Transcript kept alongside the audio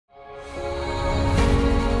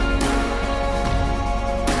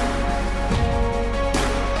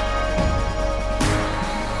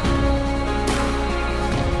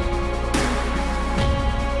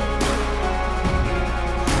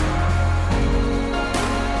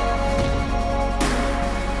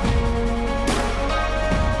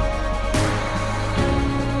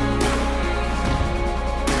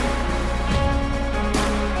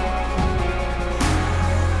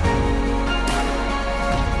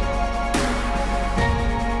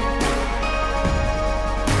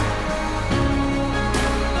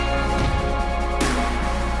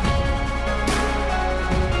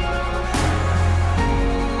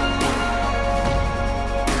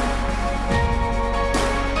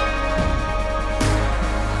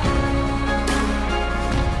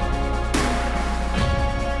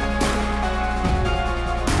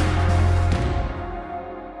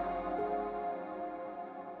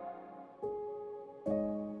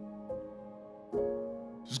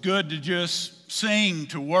It's good to just sing,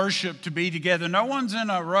 to worship, to be together. No one's in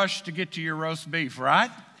a rush to get to your roast beef, right?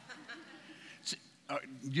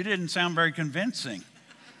 You didn't sound very convincing.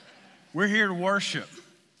 We're here to worship.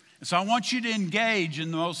 So I want you to engage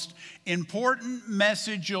in the most important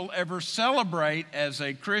message you'll ever celebrate as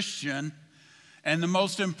a Christian, and the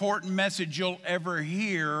most important message you'll ever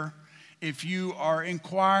hear if you are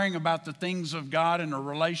inquiring about the things of God and a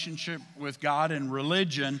relationship with God and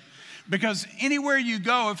religion. Because anywhere you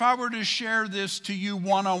go, if I were to share this to you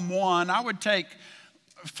one-on-one, I would take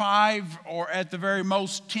 5 or at the very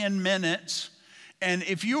most 10 minutes. And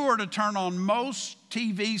if you were to turn on most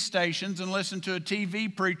TV stations and listen to a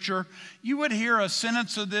TV preacher, you would hear a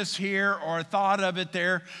sentence of this here or a thought of it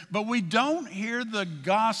there. But we don't hear the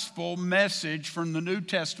gospel message from the New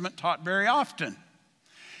Testament taught very often.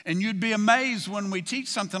 And you'd be amazed when we teach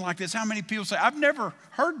something like this, how many people say, I've never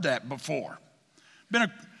heard that before.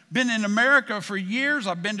 Been in America for years.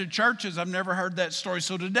 I've been to churches. I've never heard that story.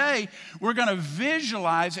 So today, we're going to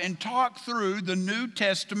visualize and talk through the New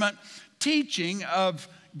Testament teaching of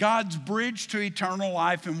God's bridge to eternal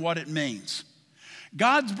life and what it means.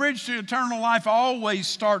 God's bridge to eternal life always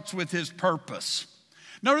starts with His purpose.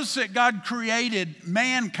 Notice that God created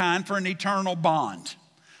mankind for an eternal bond.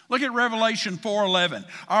 Look at Revelation 4:11.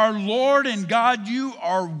 Our Lord and God, you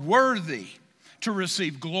are worthy to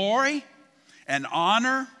receive glory and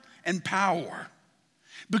honor and power,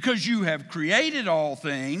 because you have created all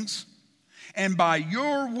things, and by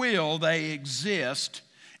your will they exist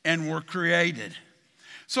and were created.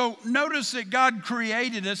 So notice that God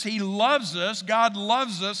created us. He loves us. God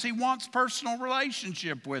loves us. He wants personal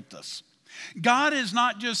relationship with us. God is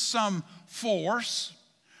not just some force.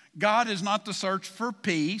 God is not the search for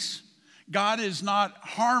peace. God is not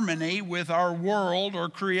harmony with our world or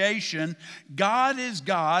creation. God is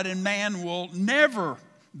God, and man will never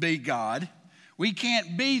be God. We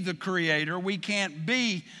can't be the Creator. We can't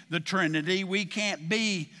be the Trinity. We can't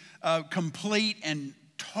be complete and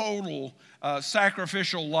total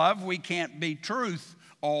sacrificial love. We can't be truth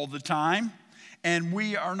all the time. And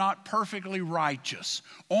we are not perfectly righteous.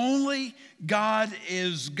 Only God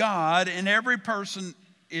is God, and every person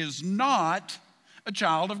is not a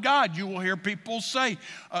child of God. You will hear people say,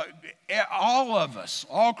 all of us,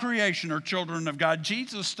 all creation are children of God.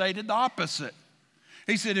 Jesus stated the opposite.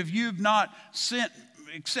 He said, if you've not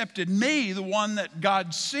accepted me, the one that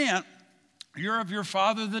God sent, you're of your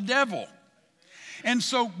father, the devil. And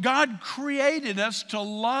so God created us to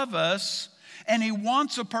love us, and He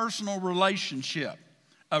wants a personal relationship.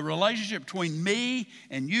 A relationship between me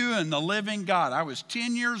and you and the living God. I was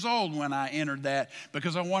 10 years old when I entered that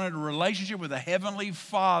because I wanted a relationship with a heavenly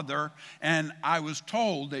Father, and I was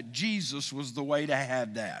told that Jesus was the way to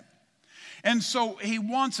have that. And so He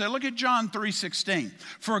wants that. Look at John 3:16.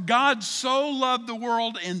 For God so loved the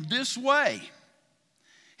world in this way,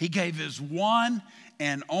 He gave His one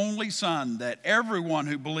and only Son, that everyone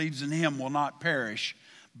who believes in Him will not perish,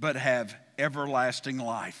 but have everlasting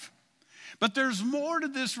life. But there's more to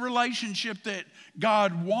this relationship that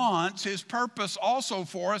God wants. His purpose also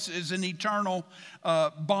for us is an eternal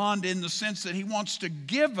bond, in the sense that He wants to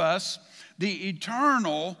give us the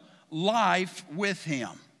eternal life with Him.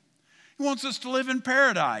 He wants us to live in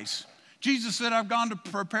paradise. Jesus said, I've gone to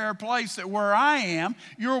prepare a place that where I am,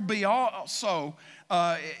 you'll be also.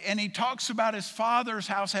 And He talks about His Father's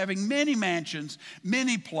house having many mansions,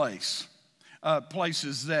 many places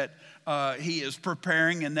that He is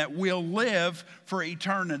preparing, and that we'll live for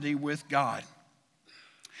eternity with God.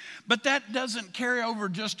 But that doesn't carry over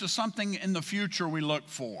just to something in the future we look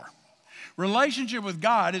for. Relationship with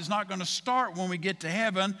God is not going to start when we get to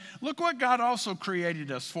heaven. Look what God also created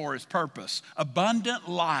us for, His purpose: abundant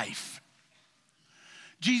life.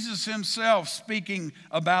 Jesus Himself, speaking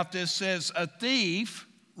about this, says, a thief,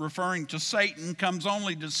 referring to Satan, comes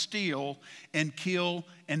only to steal and kill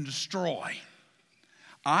and destroy.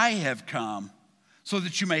 I have come so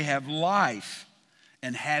that you may have life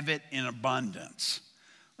and have it in abundance.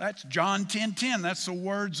 That's John 10:10. That's the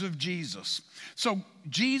words of Jesus. So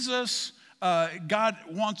Jesus, God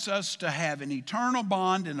wants us to have an eternal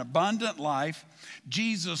bond, an abundant life.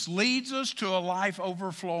 Jesus leads us to a life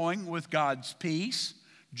overflowing with God's peace,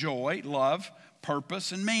 joy, love,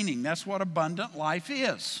 purpose, and meaning. That's what abundant life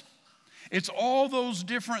is. It's all those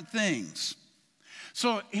different things.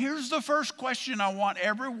 So here's the first question I want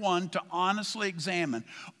everyone to honestly examine.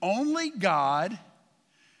 Only God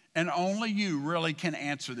and only you really can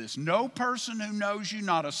answer this. No person who knows you,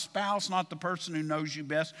 not a spouse, not the person who knows you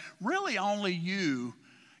best, really only you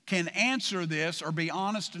can answer this or be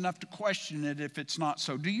honest enough to question it if it's not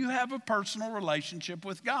so. Do you have a personal relationship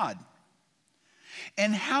with God?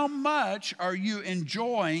 And how much are you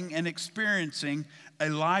enjoying and experiencing a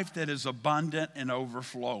life that is abundant and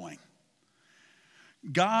overflowing?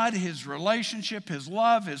 God, His relationship, His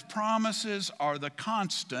love, His promises are the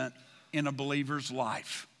constant in a believer's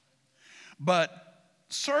life. But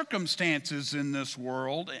circumstances in this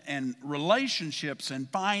world and relationships and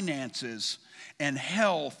finances and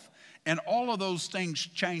health and all of those things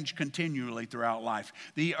change continually throughout life.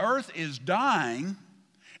 The earth is dying,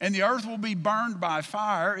 and the earth will be burned by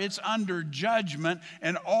fire. It's under judgment,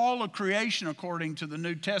 and all of creation, according to the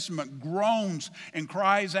New Testament, groans and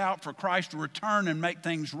cries out for Christ to return and make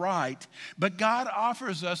things right. But God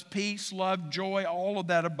offers us peace, love, joy, all of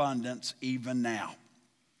that abundance even now.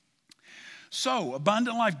 So,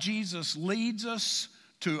 abundant life, Jesus leads us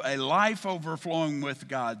to a life overflowing with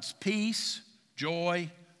God's peace, joy,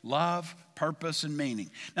 love, purpose, and meaning.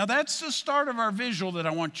 Now, that's the start of our visual that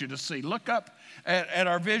I want you to see. Look up at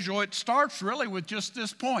our visual. It starts really with just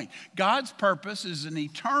this point. God's purpose is an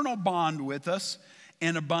eternal bond with us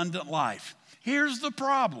in abundant life. Here's the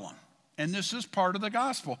problem, and this is part of the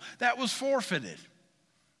gospel. That was forfeited.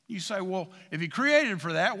 You say, well, if He created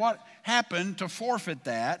for that, what happened to forfeit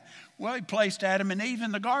that? Well, He placed Adam and Eve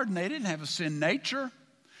in the garden. They didn't have a sin nature.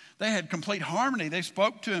 They had complete harmony. They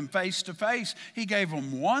spoke to Him face to face. He gave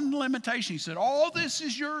them one limitation. He said, all this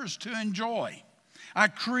is yours to enjoy. I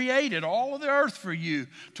created all of the earth for you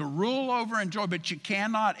to rule over and enjoy, but you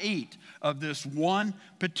cannot eat of this one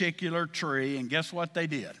particular tree. And guess what they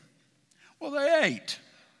did? Well, they ate.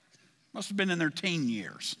 Must have been in their teen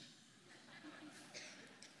years.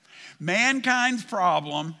 Mankind's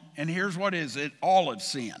problem, and here's what is it, all have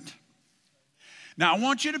sinned. Now, I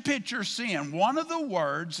want you to picture sin. One of the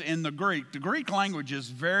words in the Greek language is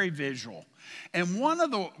very visual. And one of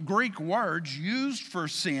the Greek words used for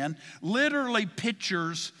sin literally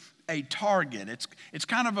pictures a target. It's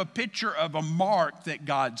kind of a picture of a mark that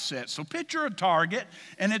God set. So picture a target,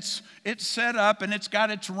 and it's set up, and it's got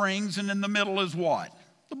its rings, and in the middle is what?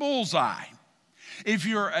 The bullseye. If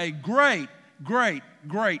you're a great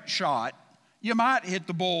shot, you might hit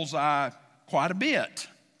the bullseye quite a bit.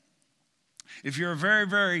 If you're a very,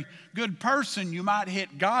 very good person, you might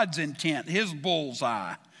hit God's intent, His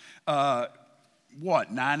bullseye.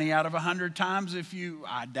 90 out of 100 times?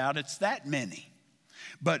 I doubt it's that many.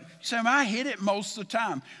 But you say, I hit it most of the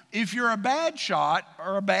time. If you're a bad shot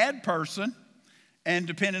or a bad person, and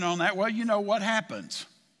depending on that, well, you know what happens.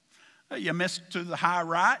 You miss to the high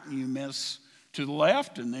right, and you miss to the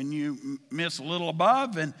left, and then you miss a little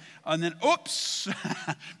above, and then, oops,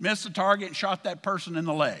 missed the target and shot that person in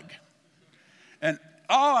the leg. And,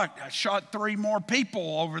 I shot 3 more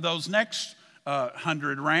people over those next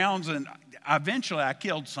 100 rounds, and eventually I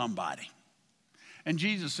killed somebody. And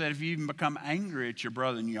Jesus said, if you even become angry at your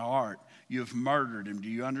brother in your heart, you have murdered him. Do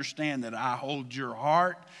you understand that I hold your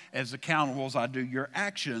heart as accountable as I do your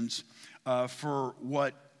actions for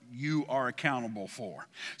what you are accountable for?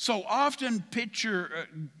 So often picture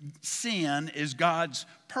sin is God's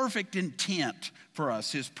perfect intent for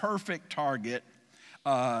us, His perfect target.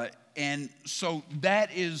 And so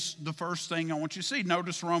that is the first thing I want you to see.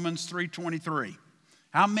 Notice Romans 3:23.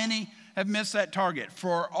 How many have missed that target?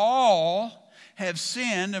 For all have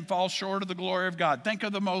sinned and fall short of the glory of God. Think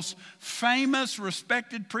of the most famous,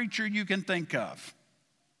 respected preacher you can think of.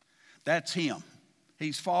 That's him.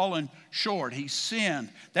 He's fallen short. He's sinned.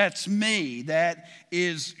 That's me. That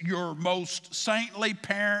is your most saintly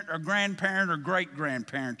parent or grandparent or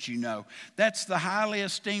great-grandparent you know. That's the highly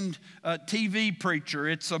esteemed TV preacher.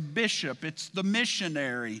 It's a bishop. It's the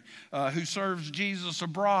missionary who serves Jesus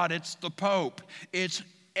abroad. It's the Pope. It's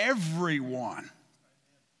everyone.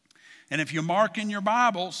 And if you mark in your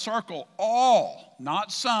Bible, circle all,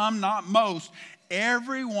 not some, not most.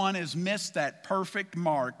 Everyone has missed that perfect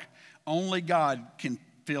mark. Only God can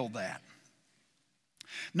fill that.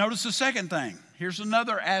 Notice the second thing. Here's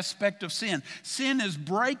another aspect of sin. Sin is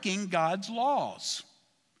breaking God's laws.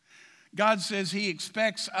 God says He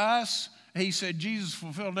expects us. He said Jesus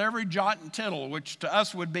fulfilled every jot and tittle, which to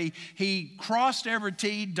us would be He crossed every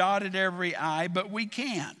T, dotted every I, but we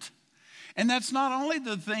can't. And that's not only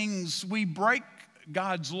the things we break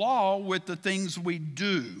God's law with the things we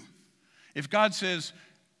do. If God says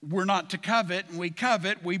we're not to covet, and we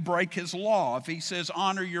covet, we break His law. If He says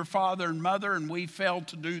honor your father and mother, and we fail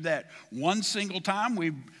to do that one single time,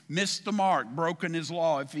 we've missed the mark, broken His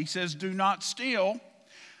law. If He says do not steal,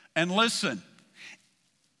 and listen,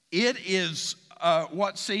 it is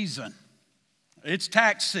what season? It's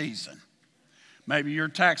tax season. Maybe your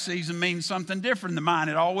tax season means something different than mine.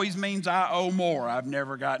 It always means I owe more. I've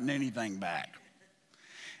never gotten anything back.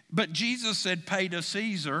 But Jesus said pay to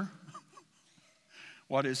Caesar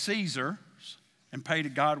what is Caesar's, and pay to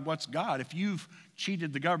God what's God. If you've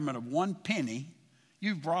cheated the government of 1 penny,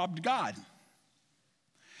 you've robbed God.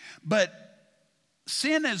 But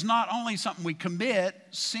sin is not only something we commit,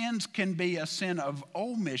 sins can be a sin of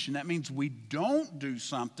omission. That means we don't do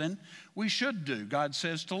something we should do. God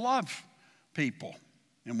says to love people,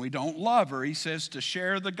 and we don't love her. He says to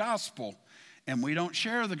share the gospel, and we don't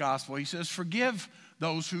share the gospel. He says forgive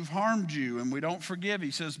those who've harmed you, and we don't forgive.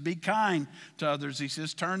 He says be kind to others. He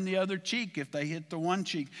says turn the other cheek if they hit the one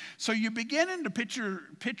cheek. So you're beginning to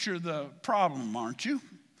picture the problem, aren't you?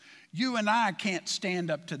 You and I can't stand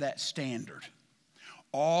up to that standard.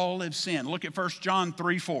 All have sinned. Look at 1 John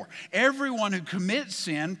 3:4. Everyone who commits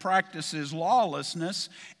sin practices lawlessness,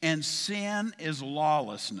 and sin is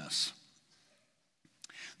lawlessness.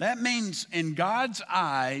 That means in God's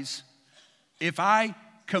eyes, if I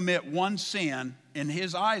commit one sin, in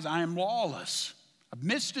his eyes I am lawless. I've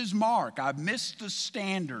missed his mark. I've missed the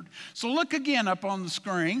standard. So look again up on the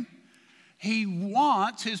screen. He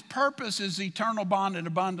wants, his purpose is eternal bond and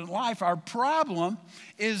abundant life. Our problem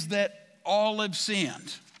is that all have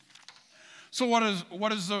sinned. So what is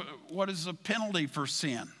the penalty for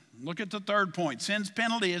sin? Look at the third point. Sin's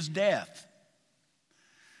penalty is death.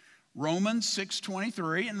 Romans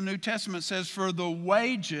 6:23 in the New Testament says, for the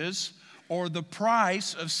wages or the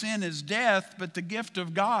price of sin is death, but the gift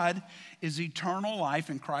of God is eternal life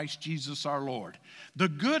in Christ Jesus our Lord. The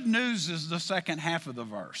good news is the second half of the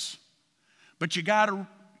verse. But you got to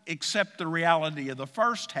accept the reality of the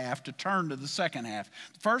first half to turn to the second half.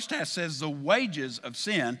 The first half says the wages of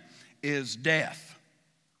sin is death.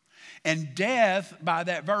 And death, by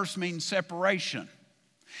that verse, means separation.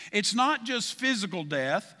 It's not just physical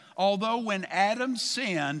death, although when Adam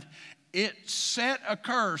sinned, it set a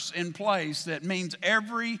curse in place that means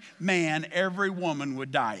every man, every woman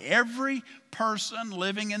would die. Every person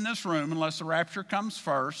living in this room, unless the rapture comes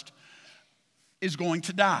first, is going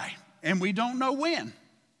to die. And we don't know when.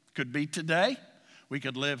 Could be today. We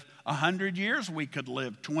could live 100 years. We could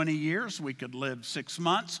live 20 years. We could live 6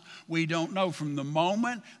 months. We don't know. From the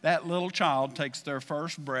moment that little child takes their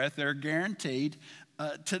first breath, they're guaranteed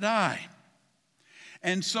to die.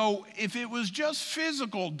 And so if it was just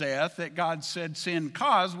physical death that God said sin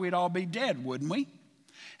caused, we'd all be dead, wouldn't we?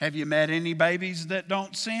 Have you met any babies that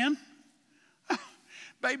don't sin?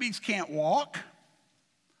 Babies can't walk.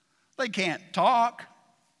 They can't talk.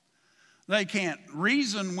 They can't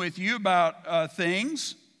reason with you about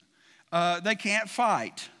things. They can't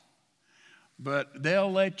fight. But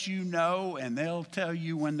they'll let you know, and they'll tell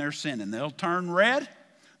you when they're sinning. They'll turn red.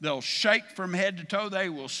 They'll shake from head to toe. They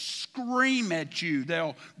will scream at you.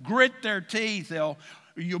 They'll grit their teeth.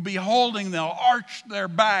 You'll be holding. They'll arch their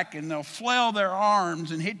back, and they'll flail their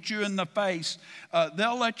arms and hit you in the face.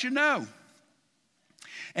 They'll let you know.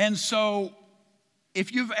 And so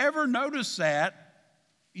if you've ever noticed that,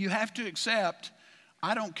 you have to accept,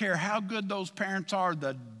 I don't care how good those parents are,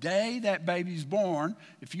 the day that baby's born,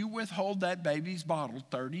 if you withhold that baby's bottle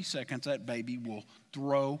 30 seconds, that baby will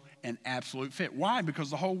throw an absolute fit. Why? Because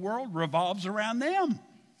the whole world revolves around them.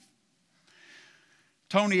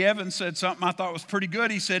 Tony Evans said something I thought was pretty good.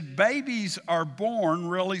 He said, babies are born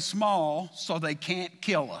really small so they can't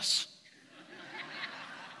kill us.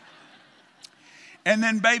 And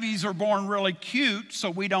then babies are born really cute so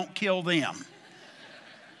we don't kill them.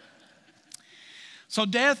 So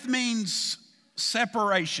death means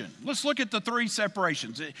separation. Let's look at the three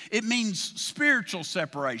separations. It means spiritual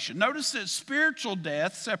separation. Notice that spiritual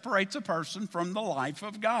death separates a person from the life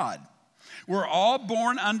of God. We're all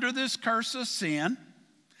born under this curse of sin,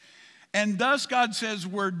 and thus God says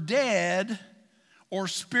we're dead or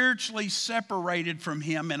spiritually separated from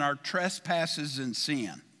him in our trespasses and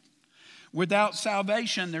sin. Without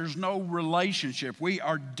salvation, there's no relationship. We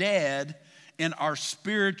are dead in our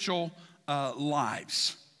spiritual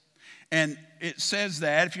lives. And it says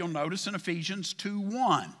that, if you'll notice, in Ephesians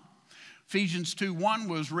 2:1. Ephesians 2:1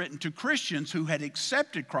 was written to Christians who had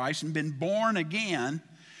accepted Christ and been born again.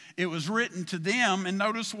 It was written to them, and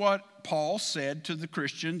notice what Paul said to the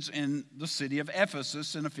Christians in the city of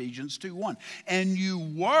Ephesus in Ephesians 2:1. And you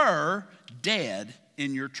were dead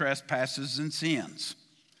in your trespasses and sins.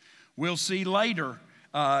 We'll see later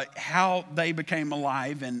how they became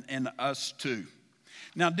alive in us too.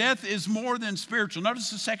 Now, death is more than spiritual. Notice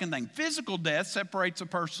the second thing. Physical death separates a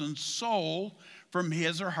person's soul from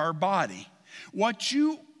his or her body. What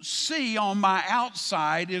you see on my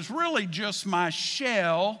outside is really just my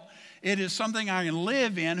shell. It is something I can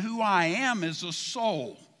live in. Who I am is a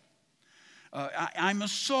soul. I'm a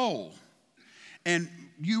soul. And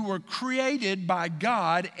you were created by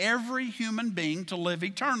God, every human being, to live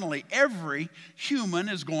eternally. Every human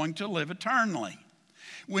is going to live eternally.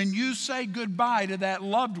 When you say goodbye to that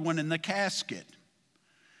loved one in the casket,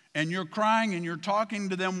 and you're crying and you're talking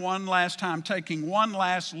to them one last time, taking one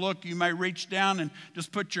last look, you may reach down and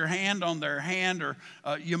just put your hand on their hand, or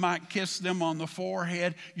you might kiss them on the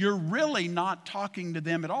forehead. You're really not talking to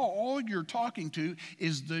them at all. All you're talking to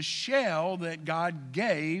is the shell that God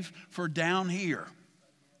gave for down here.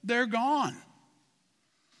 They're gone.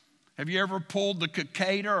 Have you ever pulled the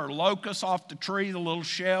cicada or locust off the tree, the little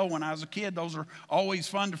shell? When I was a kid, those are always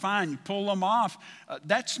fun to find. You pull them off.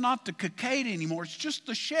 That's not the cicada anymore. It's just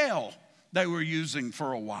the shell they were using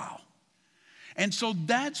for a while. And so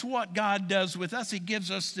that's what God does with us. He gives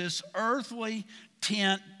us this earthly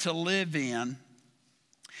tent to live in.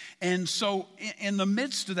 And so in the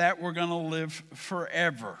midst of that, we're going to live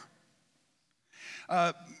forever.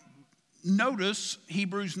 Notice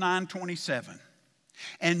Hebrews 9:27.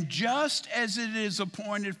 And just as it is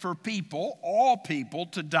appointed for people, all people,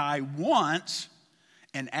 to die once,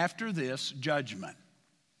 and after this, judgment.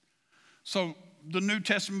 So the New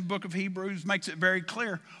Testament book of Hebrews makes it very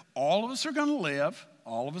clear. All of us are going to live,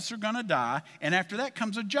 all of us are going to die, and after that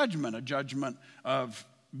comes a judgment of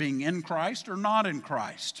being in Christ or not in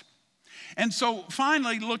Christ. And so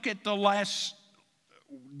finally, look at the last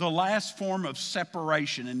form of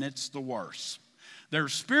separation, and it's the worst.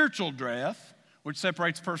 There's spiritual death, which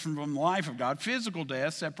separates a person from the life of God. Physical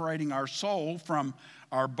death, separating our soul from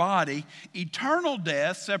our body. Eternal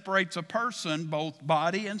death separates a person, both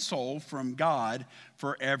body and soul, from God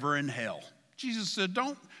forever in hell. Jesus said,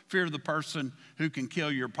 don't fear the person who can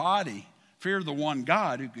kill your body. Fear the one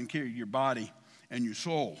God who can kill your body and your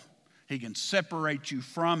soul. He can separate you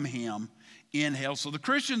from him in hell. So the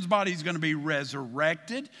Christian's body is going to be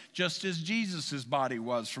resurrected, just as Jesus' body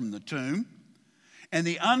was from the tomb. And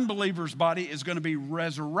the unbeliever's body is going to be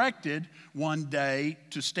resurrected one day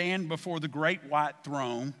to stand before the great white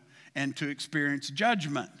throne and to experience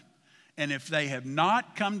judgment. And if they have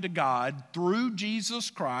not come to God through Jesus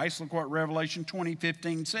Christ, look what Revelation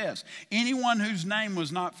 20:15 says. Anyone whose name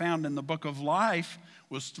was not found in the book of life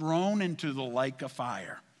was thrown into the lake of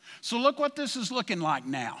fire. So look what this is looking like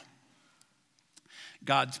now.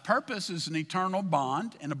 God's purpose is an eternal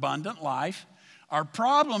bond, an abundant life. Our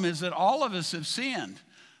problem is that all of us have sinned.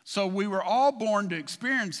 So we were all born to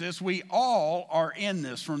experience this. We all are in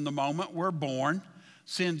this from the moment we're born.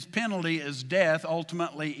 Sin's penalty is death,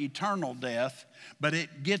 ultimately eternal death, but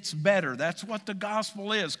it gets better. That's what the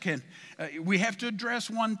gospel is. We have to address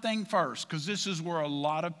one thing first, because this is where a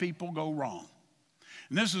lot of people go wrong.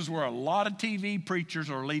 And this is where a lot of TV preachers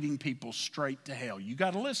are leading people straight to hell. You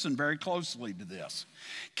got to listen very closely to this.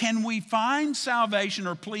 Can we find salvation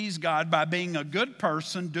or please God by being a good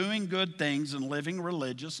person, doing good things, and living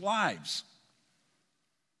religious lives?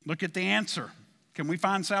 Look at the answer. Can we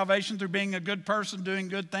find salvation through being a good person, doing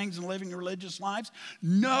good things, and living religious lives?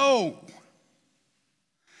 No.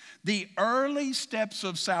 The early steps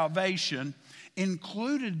of salvation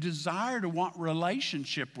included desire to want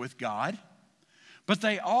relationship with God, but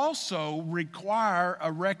they also require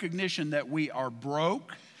a recognition that we are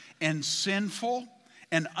broke and sinful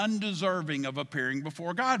and undeserving of appearing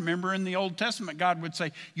before God. Remember in the Old Testament, God would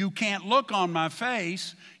say, you can't look on my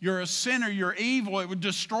face. You're a sinner. You're evil. It would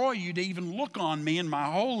destroy you to even look on me in my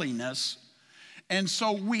holiness. And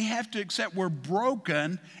so we have to accept we're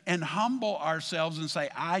broken and humble ourselves and say,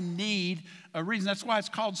 I need a reason. That's why it's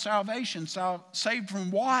called salvation. Saved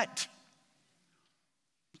from what?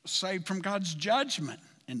 Saved from God's judgment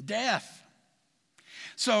and death.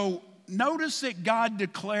 So notice that God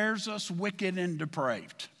declares us wicked and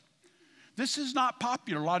depraved. This is not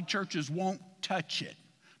popular. A lot of churches won't touch it.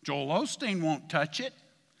 Joel Osteen won't touch it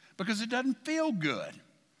because it doesn't feel good.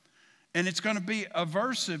 And it's going to be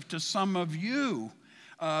aversive to some of you.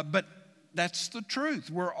 But that's the truth.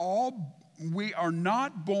 We are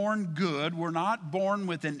not born good. We're not born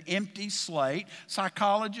with an empty slate.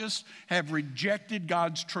 Psychologists have rejected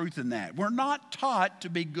God's truth in that. We're not taught to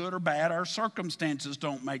be good or bad. Our circumstances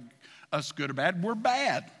don't make us good or bad. We're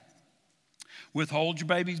bad. Withhold your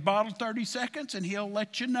baby's bottle 30 seconds and he'll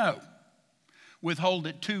let you know. Withhold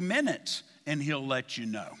it 2 minutes and he'll let you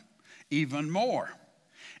know. Even more.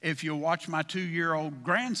 If you watch my 2-year-old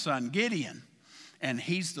grandson, Gideon, and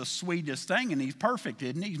he's the sweetest thing, and he's perfect,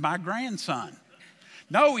 isn't he? He's my grandson.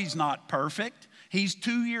 No, he's not perfect. He's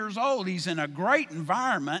 2 years old. He's in a great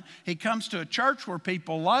environment. He comes to a church where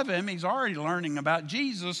people love him. He's already learning about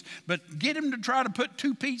Jesus, but get him to try to put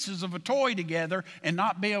 2 pieces of a toy together and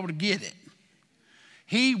not be able to get it.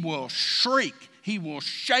 He will shriek. He will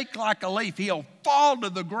shake like a leaf. He'll fall to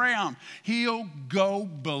the ground. He'll go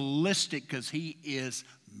ballistic because he is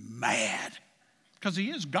mad. Because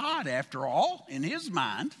he is God, after all, in his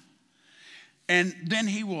mind. And then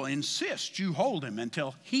he will insist you hold him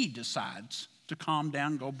until he decides to calm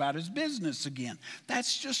down and go about his business again.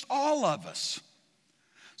 That's just all of us.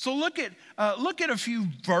 So look at a few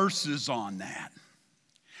verses on that.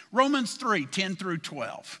 Romans 3, 10 through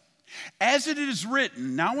 12. As it is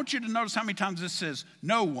written, now I want you to notice how many times this says,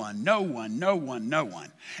 no one, no one, no one, no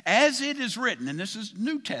one. As it is written, and this is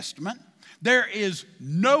New Testament, there is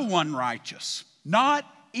no one righteous, not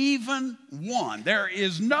even one. There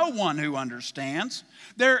is no one who understands.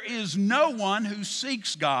 There is no one who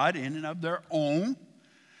seeks God in and of their own.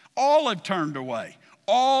 All have turned away.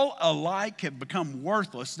 All alike have become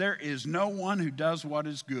worthless. There is no one who does what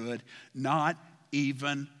is good, not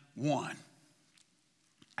even one.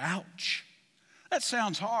 Ouch. That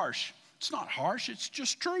sounds harsh. It's not harsh, it's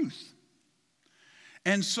just truth.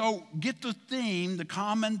 And so get the theme, the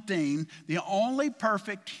common theme. The only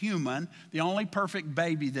perfect human, the only perfect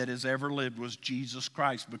baby that has ever lived was Jesus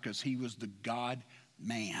Christ, because he was the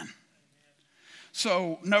God-man.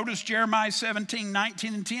 So notice Jeremiah 17,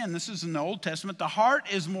 19 and 10. This is in the Old Testament. The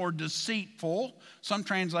heart is more deceitful, some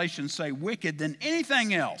translations say wicked, than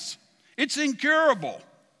anything else. It's incurable.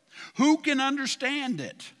 Who can understand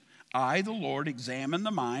it? I, the Lord, examine the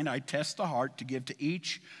mind. I test the heart to give to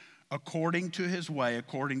each according to his way,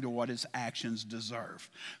 according to what his actions deserve.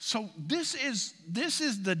 So this is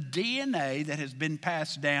the DNA that has been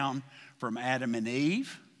passed down from Adam and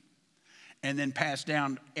Eve, and then passed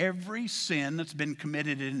down every sin that's been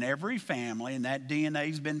committed in every family, and that DNA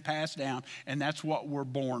has been passed down, and that's what we're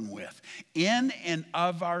born with. In and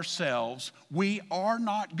of ourselves, we are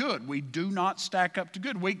not good. We do not stack up to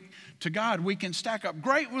good. To God, we can stack up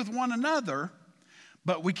great with one another,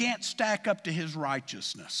 but we can't stack up to his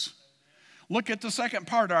righteousness. Look at the second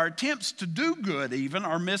part. Our attempts to do good even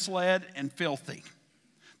are misled and filthy.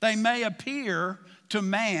 They may appear to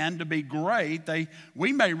man to be great.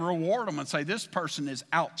 We may reward them and say, this person is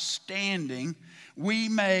outstanding. We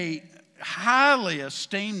may highly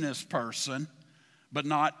esteem this person, but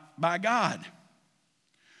not by God.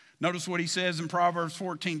 Notice what he says in Proverbs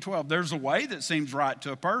 14:12. There's a way that seems right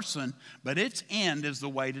to a person, but its end is the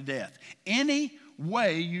way to death. Any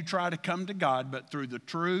way you try to come to God, but through the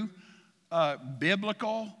true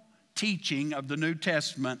biblical teaching of the New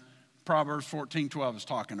Testament, Proverbs 14:12 is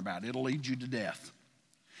talking about. It'll lead you to death.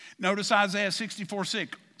 Notice Isaiah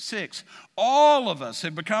 64:6. All of us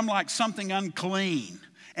have become like something unclean,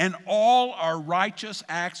 and all our righteous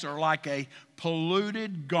acts are like a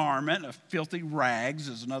polluted garment, of filthy rags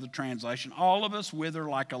is another translation. All of us wither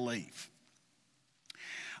like a leaf.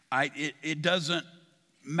 It doesn't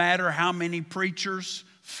matter how many preachers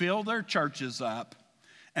fill their churches up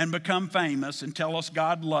and become famous and tell us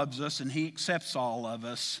God loves us and he accepts all of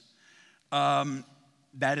us.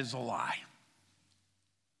 That is a lie.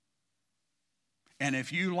 And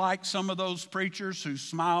if you like some of those preachers who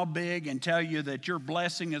smile big and tell you that your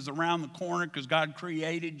blessing is around the corner because God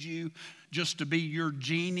created you just to be your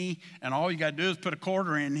genie, and all you got to do is put a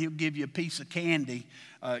quarter in and he'll give you a piece of candy,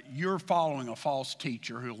 you're following a false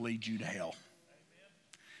teacher who'll lead you to hell.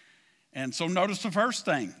 And so notice the first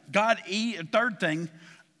thing. Third thing,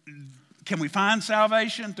 can we find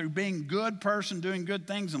salvation through being a good person, doing good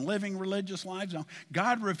things, and living religious lives? No.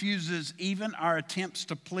 God refuses even our attempts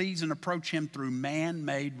to please and approach him through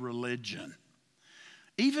man-made religion.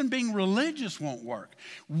 Even being religious won't work.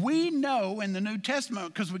 We know in the New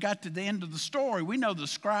Testament, because we got to the end of the story, we know the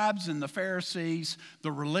scribes and the Pharisees,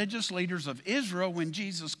 the religious leaders of Israel, when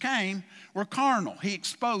Jesus came, were carnal. He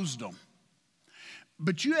exposed them.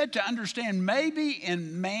 But you had to understand, maybe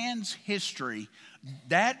in man's history,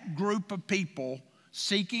 that group of people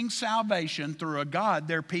seeking salvation through a God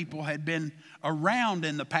their people had been around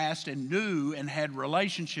in the past and knew and had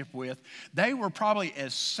relationship with, they were probably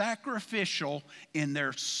as sacrificial in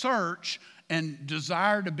their search and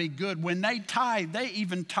desire to be good. When they tithe, they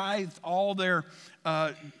even tithed all their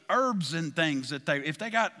herbs and things that if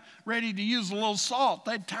they got ready to use a little salt,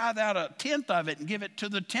 they'd tithe out 1/10 of it and give it to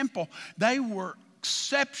the temple. They were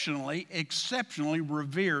exceptionally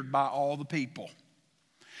revered by all the people.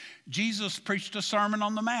 Jesus preached a Sermon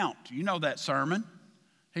on the Mount. You know that sermon.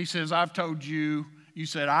 He says, I've told you, you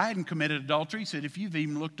said I hadn't committed adultery. He said, if you've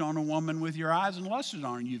even looked on a woman with your eyes and lusted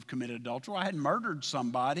on her, you've committed adultery. I hadn't murdered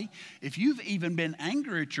somebody. If you've even been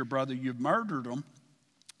angry at your brother, you've murdered him.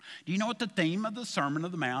 Do you know what the theme of the Sermon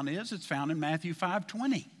on the Mount is? It's found in Matthew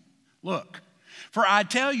 5:20. Look. For I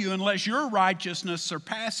tell you, unless your righteousness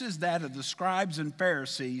surpasses that of the scribes and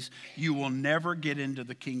Pharisees, you will never get into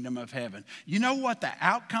the kingdom of heaven. You know what the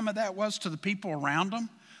outcome of that was to the people around them?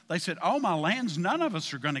 They said, oh, my lands, none of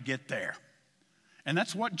us are going to get there. And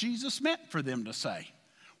that's what Jesus meant for them to say.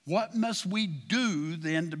 What must we do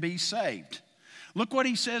then to be saved? Look what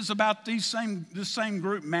he says about this same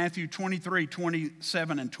group, Matthew 23,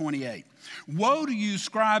 27, and 28. Woe to you,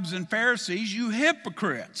 scribes and Pharisees, you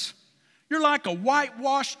hypocrites! You're like a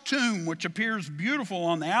whitewashed tomb, which appears beautiful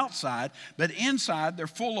on the outside, but inside they're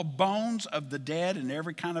full of bones of the dead and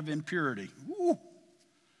every kind of impurity. Woo.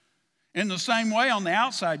 In the same way, on the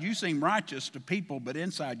outside, you seem righteous to people, but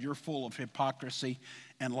inside you're full of hypocrisy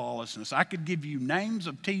and lawlessness. I could give you names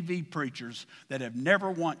of TV preachers that have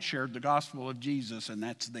never once shared the gospel of Jesus, and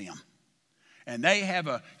that's them. And they have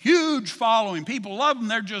a huge following. People love them.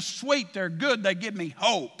 They're just sweet. They're good. They give me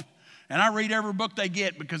hope. And I read every book they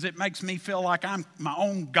get because it makes me feel like I'm my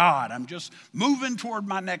own God. I'm just moving toward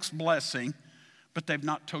my next blessing. But they've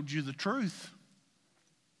not told you the truth.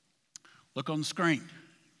 Look on the screen.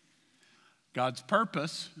 God's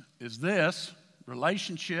purpose is this: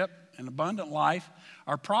 relationship and abundant life.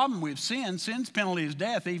 Our problem, we've sinned. Sin's penalty is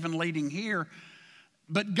death, even leading here.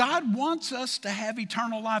 But God wants us to have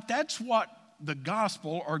eternal life. That's what the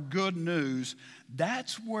gospel, or good news,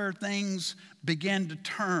 that's where things begin to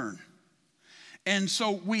turn. And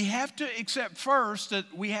so we have to accept first that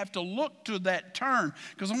we have to look to that turn,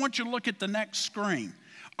 because I want you to look at the next screen.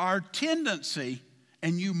 Our tendency,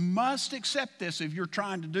 and you must accept this if you're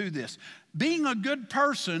trying to do this, being a good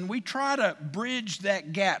person, we try to bridge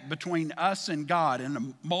that gap between us and God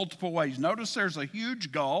in multiple ways. Notice there's a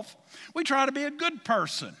huge gulf. We try to be a good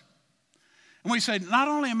person. And we say, not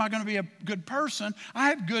only am I going to be a good person, I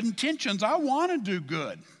have good intentions. I want to do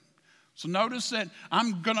good. So notice that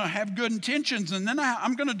I'm going to have good intentions, and then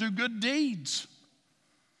I'm going to do good deeds.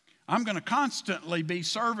 I'm going to constantly be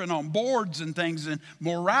serving on boards and things and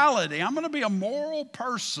morality. I'm going to be a moral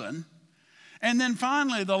person. And then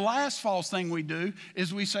finally, the last false thing we do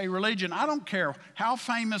is we say religion. I don't care how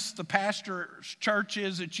famous the pastor's church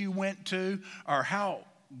is that you went to, or how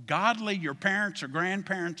godly your parents or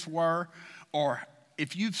grandparents were, or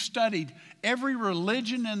if you've studied every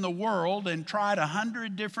religion in the world and tried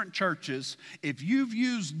 100 different churches, if you've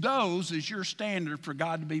used those as your standard for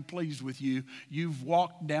God to be pleased with you, you've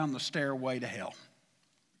walked down the stairway to hell.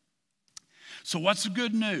 So what's the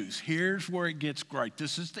good news? Here's where it gets great.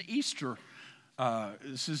 This is the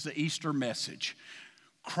Easter message.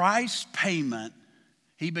 Christ's payment,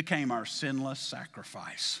 he became our sinless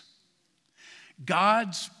sacrifice.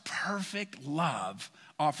 God's perfect love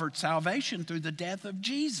offered salvation through the death of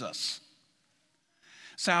Jesus.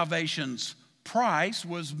 Salvation's price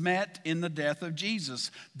was met in the death of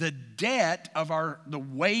Jesus. The debt of the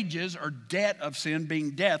wages or debt of sin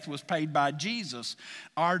being death was paid by Jesus.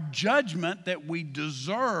 Our judgment that we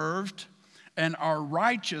deserved and our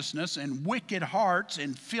righteousness and wicked hearts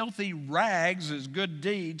and filthy rags as good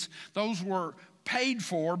deeds, those were paid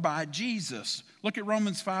for by Jesus. Look at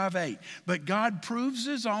Romans 5:8. But God proves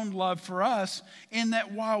his own love for us in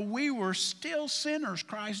that while we were still sinners,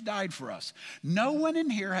 Christ died for us. No one in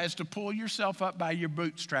here has to pull yourself up by your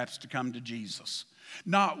bootstraps to come to Jesus.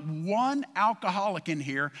 Not one alcoholic in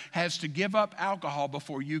here has to give up alcohol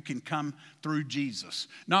before you can come through Jesus.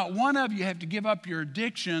 Not one of you have to give up your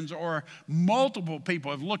addictions, or multiple people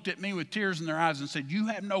have looked at me with tears in their eyes and said, you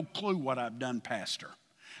have no clue what I've done, Pastor.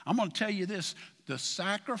 I'm going to tell you this, the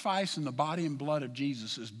sacrifice in the body and blood of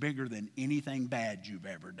Jesus is bigger than anything bad you've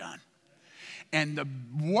ever done. And the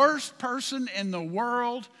worst person in the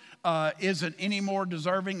world isn't any more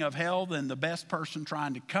deserving of hell than the best person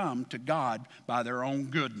trying to come to God by their own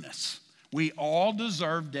goodness. We all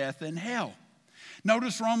deserve death and hell.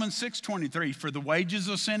 Notice Romans 6:23, for the wages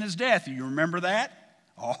of sin is death. You remember that?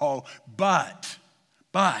 Oh, but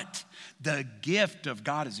the gift of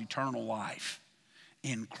God is eternal life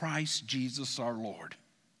in Christ Jesus our Lord.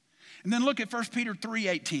 And then look at 1 Peter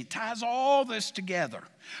 3:18. Ties all this together.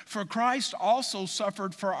 For Christ also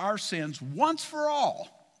suffered for our sins once for all,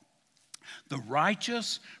 the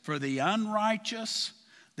righteous for the unrighteous,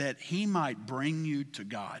 that he might bring you to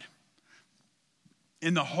God.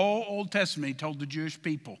 In the whole Old Testament, he told the Jewish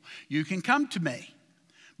people, you can come to me,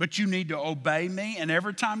 but you need to obey me. And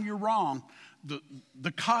every time you're wrong,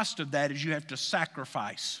 the cost of that is you have to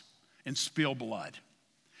sacrifice and spill blood.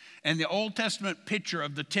 And the Old Testament picture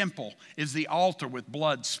of the temple is the altar with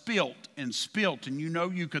blood spilt. And you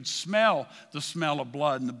know you could smell the smell of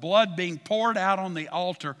blood. And the blood being poured out on the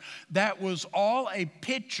altar, that was all a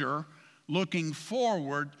picture looking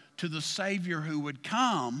forward to the Savior who would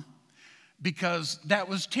come, because that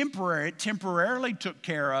was temporary. It temporarily took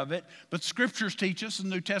care of it. But scriptures teach us in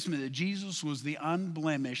the New Testament that Jesus was the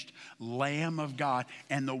unblemished Lamb of God.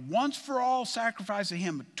 And the once for all sacrifice of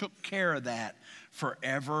him took care of that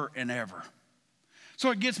forever and ever. So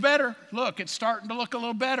it gets better. Look, it's starting to look a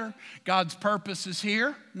little better. God's purpose is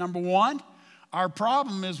here. Number one, Our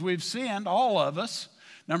problem is we've sinned, all of us.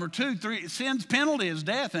 Number two, sin's penalty is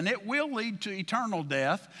death, and it will lead to eternal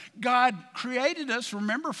death. God created us,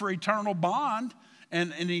 remember, for eternal bond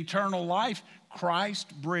and an eternal life.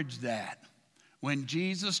 Christ bridged that. When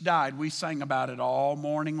Jesus died, we sang about it all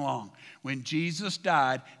morning long. When Jesus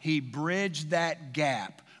died, he bridged that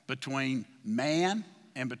gap between man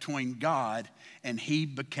and between God, and he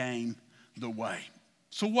became the way.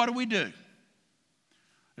 So what do?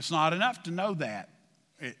 It's not enough to know that.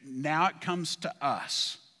 Now it comes to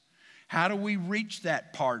us. How do we reach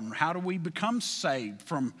that pardon? How do we become saved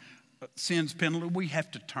from sin's penalty? We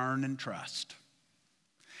have to turn and trust.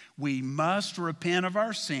 We must repent of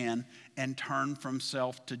our sin and turn from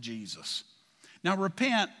self to Jesus. Now,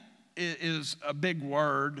 repent is a big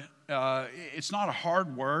word. It's not a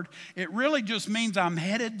hard word. It really just means I'm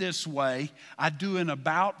headed this way. I do an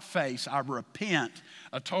about face. I repent,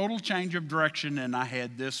 a total change of direction, and I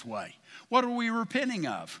head this way. What are we repenting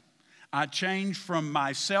of? I change from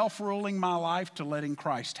myself ruling my life to letting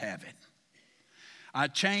Christ have it. I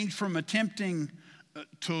change from attempting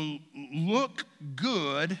to look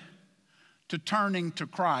good to turning to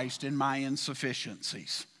Christ in my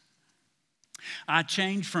insufficiencies. I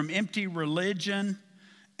change from empty religion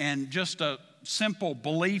and just a simple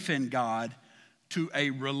belief in God to a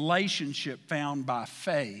relationship found by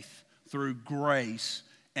faith through grace,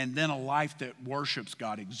 and then a life that worships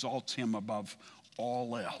God, exalts him above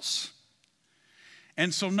all else.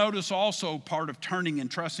 And so notice also part of turning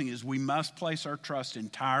and trusting is we must place our trust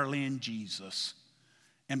entirely in Jesus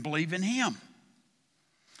and believe in him.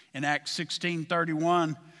 In Acts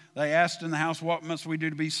 16:31, they asked in the house, what must we do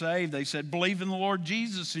to be saved? They said, believe in the Lord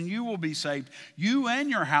Jesus and you will be saved, you and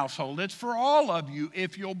your household. It's for all of you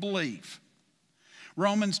if you'll believe.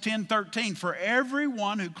 Romans 10:13, for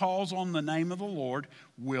everyone who calls on the name of the Lord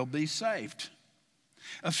will be saved.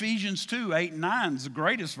 Ephesians 2:8 and 9 is the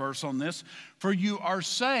greatest verse on this. For you are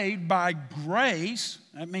saved by grace.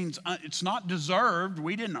 That means it's not deserved.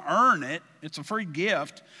 We didn't earn it. It's a free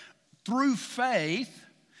gift. Through faith.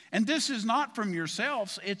 And this is not from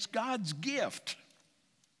yourselves. It's God's gift.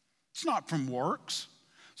 It's not from works,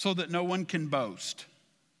 so that no one can boast.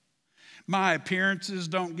 My appearances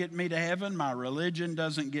don't get me to heaven. My religion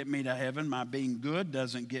doesn't get me to heaven. My being good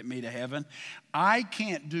doesn't get me to heaven. I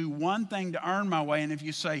can't do one thing to earn my way. And if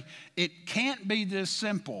you say, it can't be this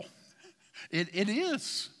simple, it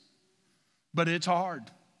is. But it's hard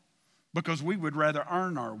because we would rather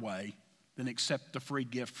earn our way than accept the free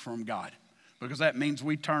gift from God, because that means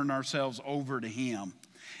we turn ourselves over to him.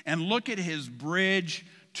 And look at his bridge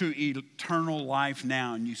to eternal life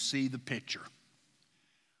now, and you see the picture.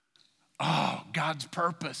 Oh, God's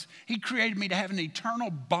purpose. He created me to have an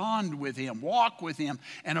eternal bond with him, walk with him,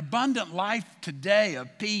 an abundant life today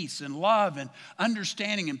of peace and love and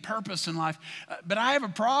understanding and purpose in life. But I have a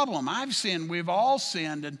problem. I've sinned. We've all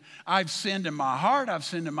sinned. And I've sinned in my heart. I've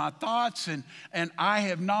sinned in my thoughts. And I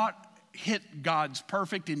have not hit God's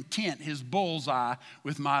perfect intent, his bullseye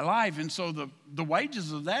with my life. And so the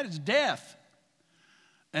wages of that is death.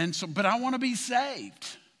 And so, but I want to be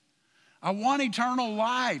saved. I want eternal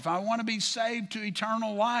life. I want to be saved to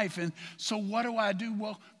eternal life. And so what do?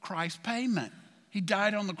 Well, Christ's payment. He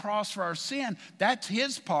died on the cross for our sin. That's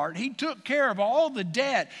his part. He took care of all the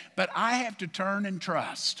debt, but I have to turn and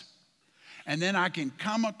trust. And then I can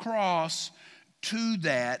come across to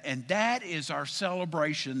that, and that is our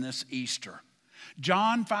celebration this Easter.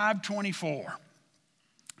 John 5:24.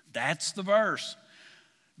 That's the verse.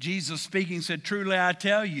 Jesus speaking said, truly I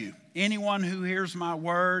tell you, anyone who hears my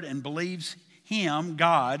word and believes him,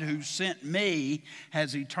 God, who sent me,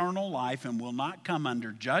 has eternal life and will not come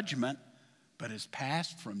under judgment, but is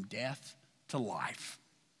passed from death to life.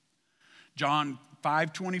 John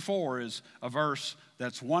 5:24 is a verse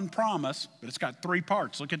that's one promise, but it's got three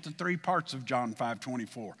parts. Look at the three parts of John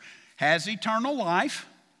 5:24. Has eternal life,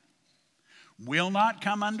 will not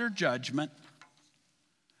come under judgment,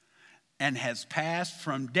 and has passed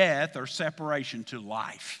from death or separation to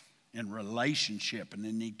life and relationship and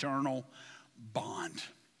an eternal bond.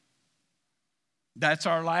 That's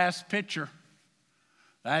our last picture.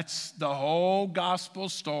 That's the whole gospel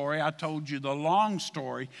story. I told you the long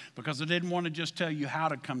story because I didn't want to just tell you how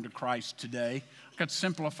to come to Christ today. I could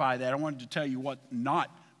simplify that. I wanted to tell you what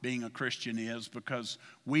not being a Christian is, because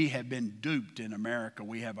we have been duped in America.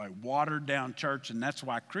 We have a watered down church, and that's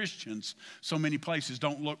why Christians so many places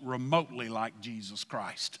don't look remotely like Jesus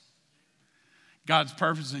Christ. God's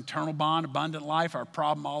purpose is eternal bond, abundant life. Our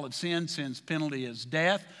problem, all of sin. Sin's penalty is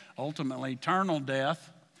death, ultimately eternal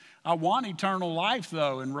death. I want eternal life,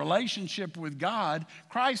 though, in relationship with God.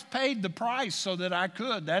 Christ paid the price so that I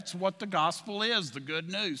could. That's what the gospel is, the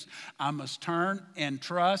good news. I must turn and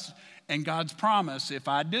trust in God's promise. If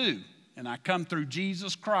I do, and I come through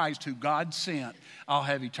Jesus Christ, who God sent, I'll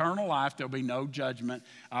have eternal life. There'll be no judgment.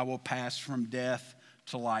 I will pass from death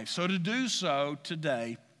to life. So to do so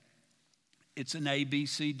today, it's an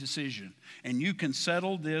ABC decision. And you can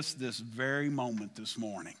settle this very moment this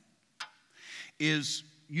morning. Is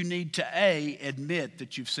you need to, A, admit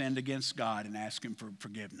that you've sinned against God and ask Him for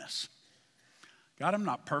forgiveness. God, I'm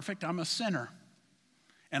not perfect. I'm a sinner.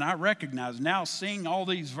 And I recognize now, seeing all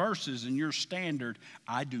these verses in your standard,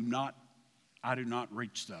 I do not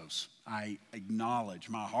reach those. I acknowledge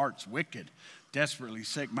my heart's wicked, desperately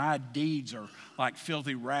sick. My deeds are like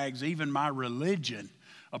filthy rags. Even my religion,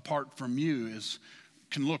 apart from you,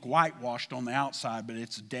 can look whitewashed on the outside, but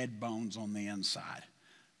it's dead bones on the inside.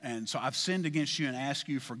 And so I've sinned against you and ask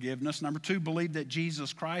you forgiveness. Number 2, believe that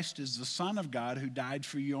Jesus Christ is the Son of God who died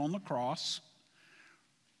for you on the cross,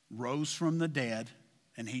 rose from the dead,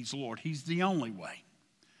 and He's Lord. He's the only way.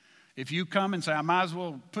 If you come and say, I might as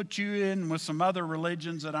well put you in with some other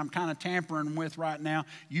religions that I'm kind of tampering with right now,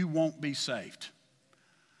 you won't be saved.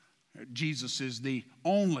 Jesus is the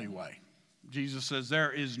only way. Jesus says,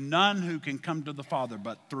 there is none who can come to the Father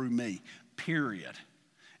but through me, period.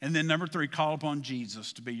 And then number 3, call upon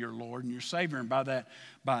Jesus to be your Lord and your Savior. And by that,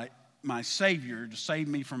 by my Savior, to save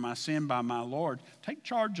me from my sin, by my Lord, take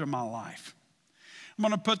charge of my life. I'm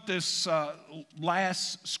going to put this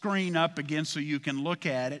last screen up again so you can look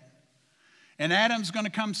at it. And Adam's going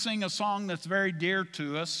to come sing a song that's very dear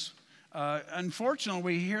to us. Unfortunately,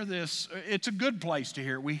 we hear this. It's a good place to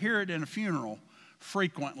hear it. We hear it in a funeral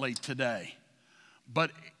frequently today. But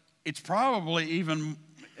it's probably even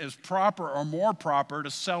as proper or more proper to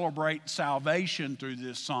celebrate salvation through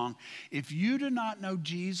this song. If you do not know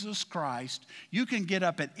Jesus Christ, you can get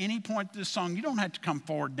up at any point in this song. You don't have to come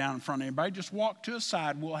forward down in front of anybody. Just walk to a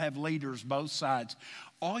side. We'll have leaders both sides.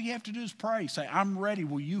 All you have to do is pray. Say, I'm ready.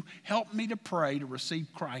 Will you help me to pray to receive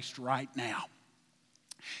Christ right now?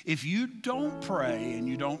 If you don't pray and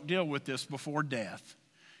you don't deal with this before death,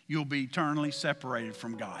 you'll be eternally separated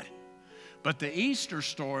from God. But the Easter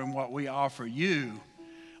story and what we offer you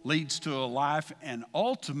leads to a life, and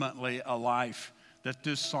ultimately a life that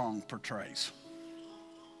this song portrays.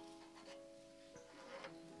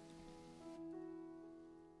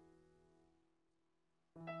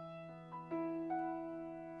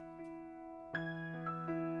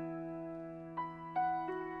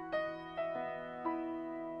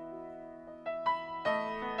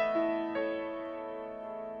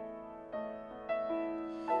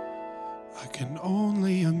 I can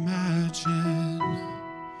only imagine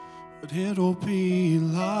what it'll be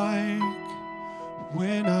like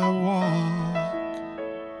when I walk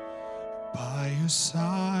by your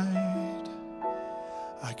side.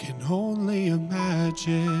 I can only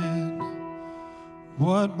imagine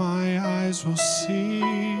what my eyes will see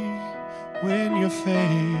when your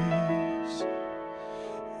face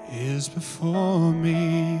is before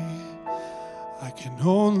me. I can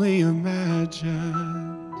only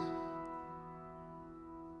imagine.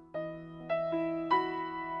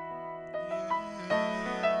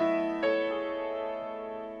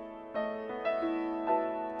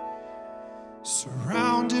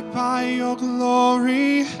 Surrounded by your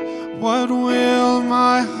glory, what will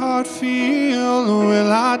my heart feel?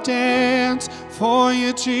 Will I dance for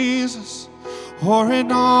you, Jesus? Or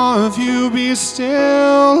in awe of you be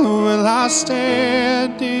still? Will I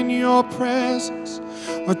stand in your presence?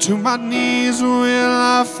 Or to my knees will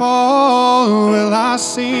I fall? Will I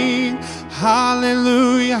sing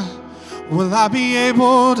hallelujah? Will I be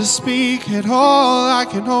able to speak at all? I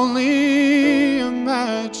can only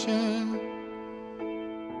imagine.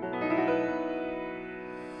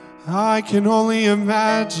 I can only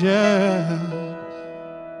imagine.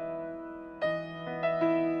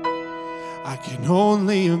 I can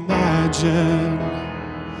only imagine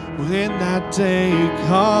when that day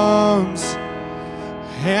comes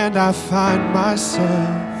and I find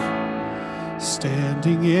myself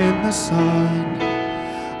standing in the sun.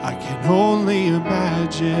 I can only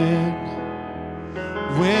imagine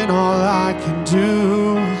when all I can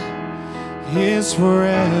do is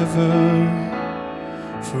forever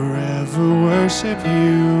worship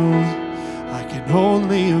you. I can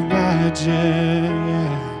only imagine,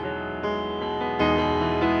 yeah.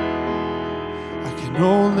 I can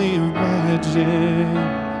only imagine.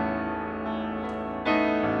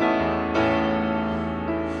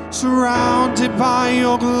 Surrounded by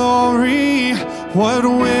your glory, what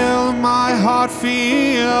will my heart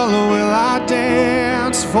feel? Will I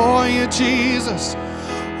dance for you, Jesus?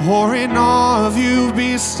 or in awe of you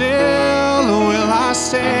be still? Will I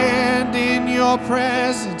stand in your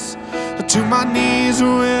presence? To my knees will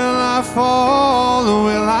I fall?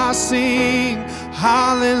 Will I sing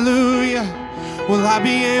hallelujah? Will I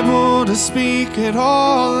be able to speak at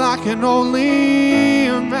all? I can only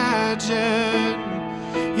imagine.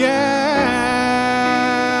 Yeah,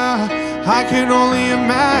 I can only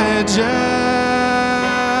imagine.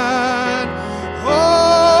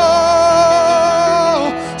 Oh,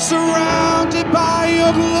 surrounded by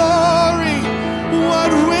your glory,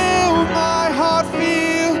 what will my heart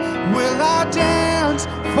feel? Will I dance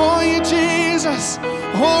for you, Jesus,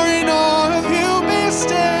 or in awe of you be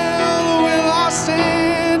still? Will I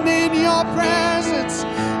stand in your presence,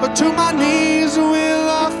 or to my knees will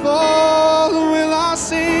I fall? Will I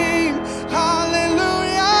sing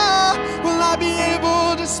hallelujah? Will I be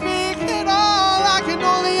able to speak at all? I can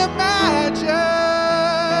only imagine.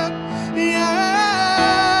 Yeah,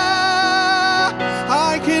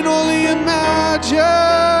 I can only imagine.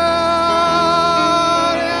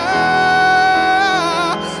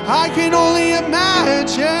 Yeah, I can only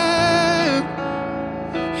imagine.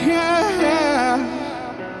 Yeah,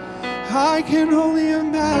 I can only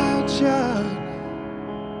imagine.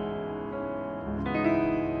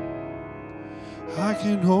 I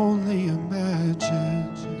can only imagine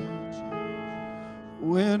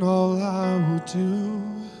when all I will do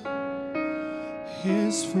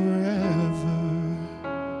is forever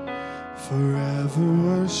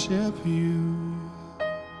worship you.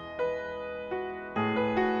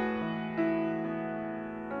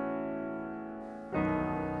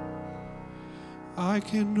 I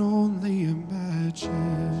can only imagine.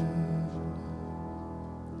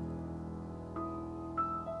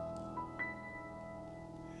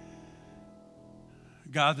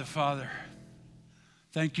 God the Father,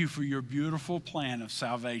 thank you for your beautiful plan of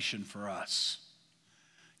salvation for us.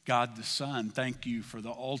 God the Son, thank you for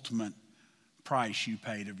the ultimate price you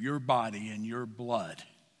paid of your body and your blood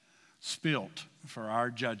spilt for our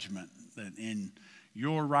judgment, that in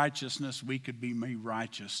your righteousness we could be made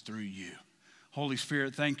righteous through you. Holy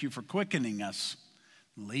Spirit, thank you for quickening us,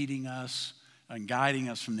 leading us, and guiding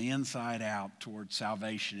us from the inside out towards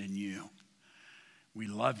salvation in you. We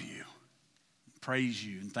love you, praise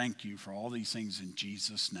you, and thank you for all these things in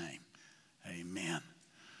Jesus' name. Amen.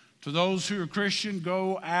 To those who are Christian,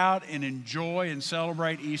 go out and enjoy and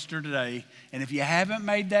celebrate Easter today. And if you haven't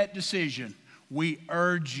made that decision, we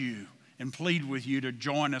urge you and plead with you to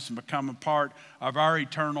join us and become a part of our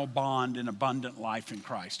eternal bond and abundant life in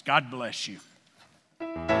Christ. God bless you.